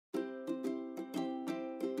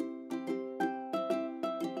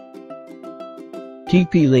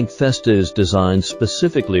TP-Link Festa is designed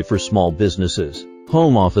specifically for small businesses,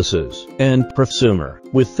 home offices, and prosumer.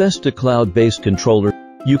 With Festa cloud-based controller,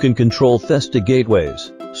 you can control Festa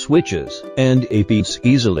gateways, switches, and APs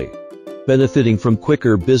easily, benefiting from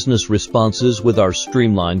quicker business responses with our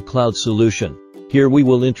streamlined cloud solution. Here we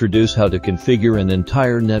will introduce how to configure an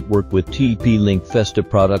entire network with TP-Link Festa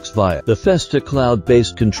products via the Festa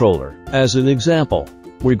cloud-based controller. As an example,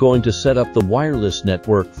 we're going to set up the wireless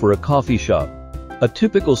network for a coffee shop. A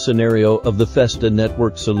typical scenario of the Festa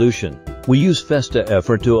network solution. We use Festa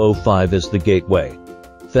FR205 as the gateway,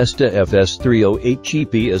 Festa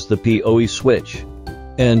FS308GP as the PoE switch,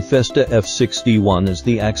 and Festa F61 as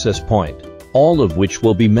the access point, all of which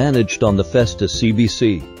will be managed on the Festa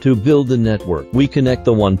CBC. To build the network, we connect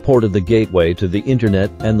the one port of the gateway to the internet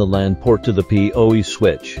and the LAN port to the PoE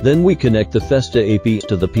switch. Then we connect the Festa AP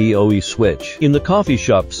to the PoE switch. In the coffee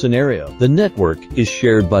shop scenario, the network is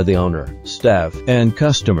shared by the owner, staff, and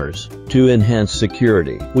customers. To enhance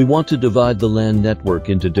security, we want to divide the LAN network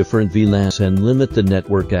into different VLANs and limit the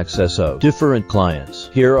network access of different clients.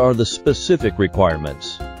 Here are the specific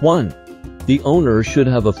requirements. 1. The owner should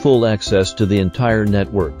have a full access to the entire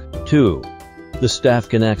network. 2. The staff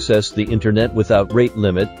can access the internet without rate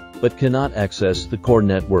limit, but cannot access the core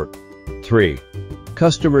network. 3.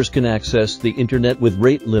 Customers can access the internet with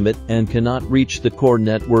rate limit and cannot reach the core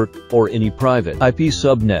network or any private IP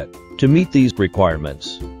subnet. To meet these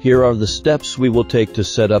requirements, here are the steps we will take to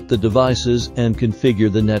set up the devices and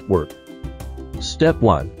configure the network. Step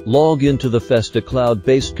 1. Log into the Festa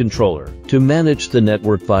cloud-based controller. To manage the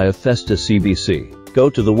network via Festa CBC, go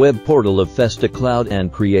to the web portal of Festa Cloud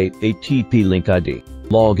and create a TP-Link ID.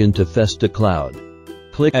 Log into Festa Cloud.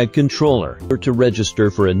 Click Add Controller to register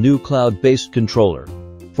for a new cloud-based controller.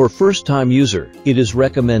 For first-time user, it is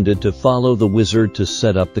recommended to follow the wizard to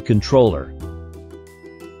set up the controller.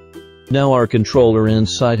 Now our controller and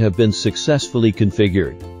site have been successfully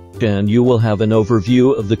configured, and you will have an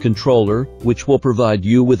overview of the controller, which will provide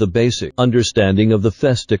you with a basic understanding of the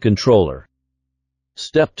Festa controller.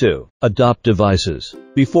 Step 2. Adopt devices.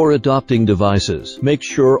 Before adopting devices, make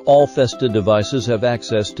sure all Festa devices have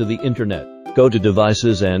access to the internet. Go to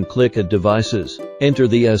Devices and click Add Devices. Enter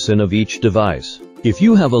the SN of each device. If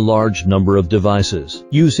you have a large number of devices,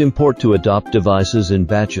 use Import to adopt devices in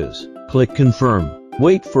batches. Click Confirm.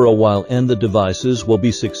 Wait for a while and the devices will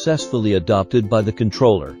be successfully adopted by the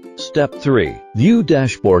controller. Step 3. View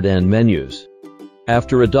dashboard and menus.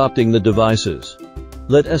 After adopting the devices,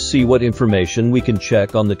 let us see what information we can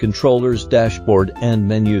check on the controller's dashboard and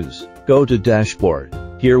menus. Go to Dashboard.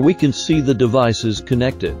 Here we can see the devices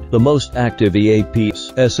connected, the most active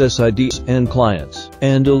EAPs, SSIDs, and clients,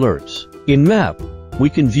 and alerts. In Map, we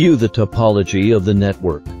can view the topology of the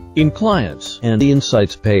network. In Clients and the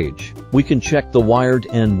Insights page, we can check the wired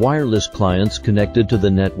and wireless clients connected to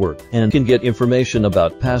the network and can get information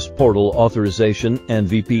about past portal authorization and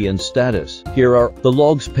VPN status. Here are the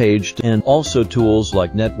Logs page and also tools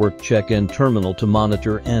like Network Check and Terminal to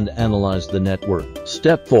monitor and analyze the network.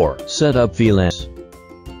 Step 4. Set up VLANs.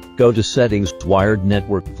 Go to Settings, Wired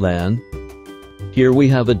Network LAN. Here we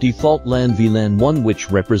have a default LAN VLAN 1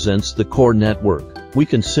 which represents the core network. We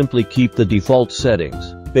can simply keep the default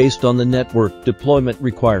settings based on the network deployment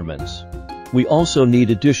requirements. We also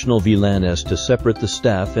need additional VLANs to separate the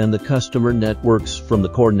staff and the customer networks from the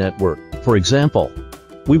core network. For example,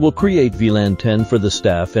 we will create VLAN 10 for the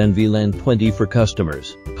staff and VLAN 20 for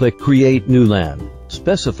customers. Click Create New LAN.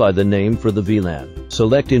 Specify the name for the VLAN.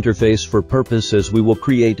 Select Interface for purpose as we will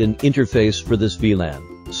create an interface for this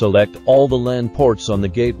VLAN. Select all the LAN ports on the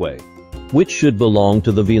gateway, which should belong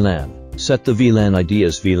to the VLAN. Set the VLAN ID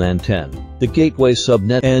as VLAN 10, the gateway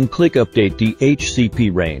subnet, and click Update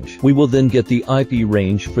DHCP range. We will then get the IP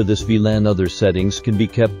range for this VLAN. Other settings can be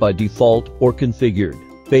kept by default or configured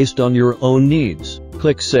based on your own needs.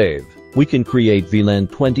 Click Save. We can create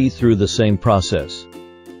VLAN 20 through the same process.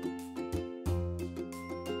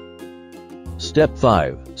 Step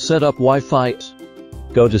 5. Set up Wi-Fi.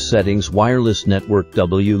 Go to Settings, Wireless Network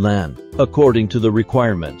WLAN. According to the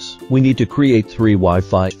requirements, we need to create 3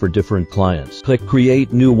 Wi-Fi for different clients. Click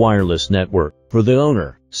Create New Wireless Network. For the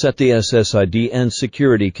owner, set the SSID and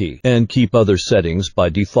security key, and keep other settings by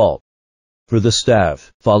default. For the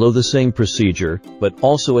staff, follow the same procedure, but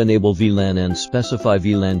also enable VLAN and specify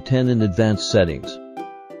VLAN 10 in advanced settings.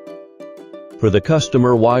 For the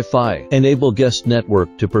customer Wi-Fi, enable guest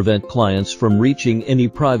network to prevent clients from reaching any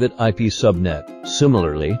private IP subnet.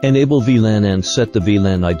 Similarly, enable VLAN and set the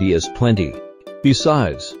VLAN ID as 20.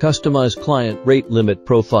 Besides, customize client rate limit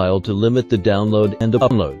profile to limit the download and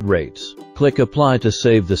upload rates. Click Apply to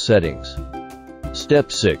save the settings.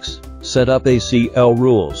 Step 6. Set up ACL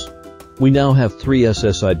Rules. We now have 3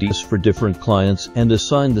 SSIDs for different clients and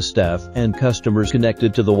assign the staff and customers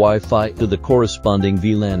connected to the Wi-Fi to the corresponding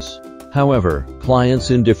VLANs. However,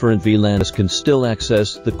 clients in different VLANs can still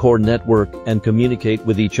access the core network and communicate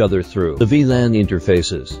with each other through the VLAN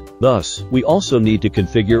interfaces. Thus, we also need to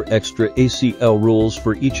configure extra ACL rules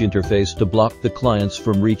for each interface to block the clients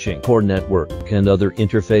from reaching core network and other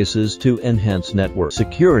interfaces to enhance network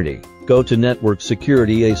security. Go to Network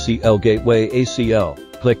Security ACL Gateway ACL.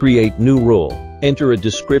 Click Create New Rule. Enter a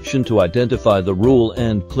description to identify the rule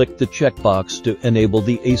and click the checkbox to enable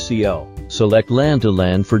the ACL. Select LAN to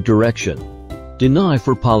LAN for direction. Deny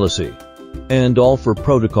for policy. And all for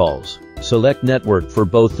protocols. Select network for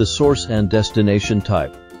both the source and destination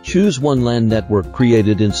type. Choose one LAN network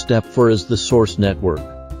created in Step 4 as the source network,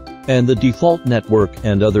 and the default network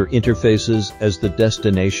and other interfaces as the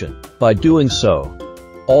destination. By doing so,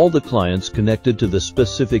 all the clients connected to the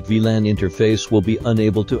specific VLAN interface will be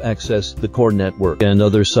unable to access the core network and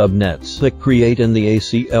other subnets. Click Create and the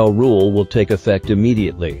ACL rule will take effect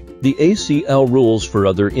immediately. The ACL rules for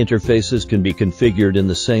other interfaces can be configured in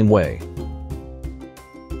the same way.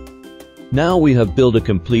 Now we have built a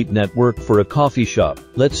complete network for a coffee shop.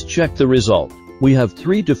 Let's check the result. We have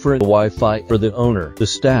 3 different Wi-Fi for the owner, the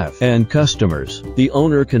staff, and customers. The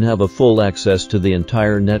owner can have a full access to the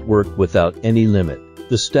entire network without any limit.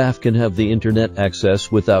 The staff can have the internet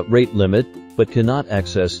access without rate limit, but cannot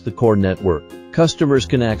access the core network. Customers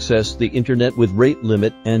can access the internet with rate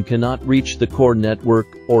limit and cannot reach the core network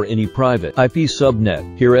or any private IP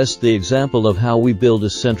subnet. Here is the example of how we build a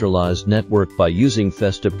centralized network by using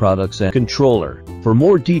Festa products and controller. For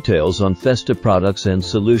more details on Festa products and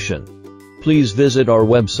solution, please visit our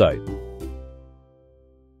website.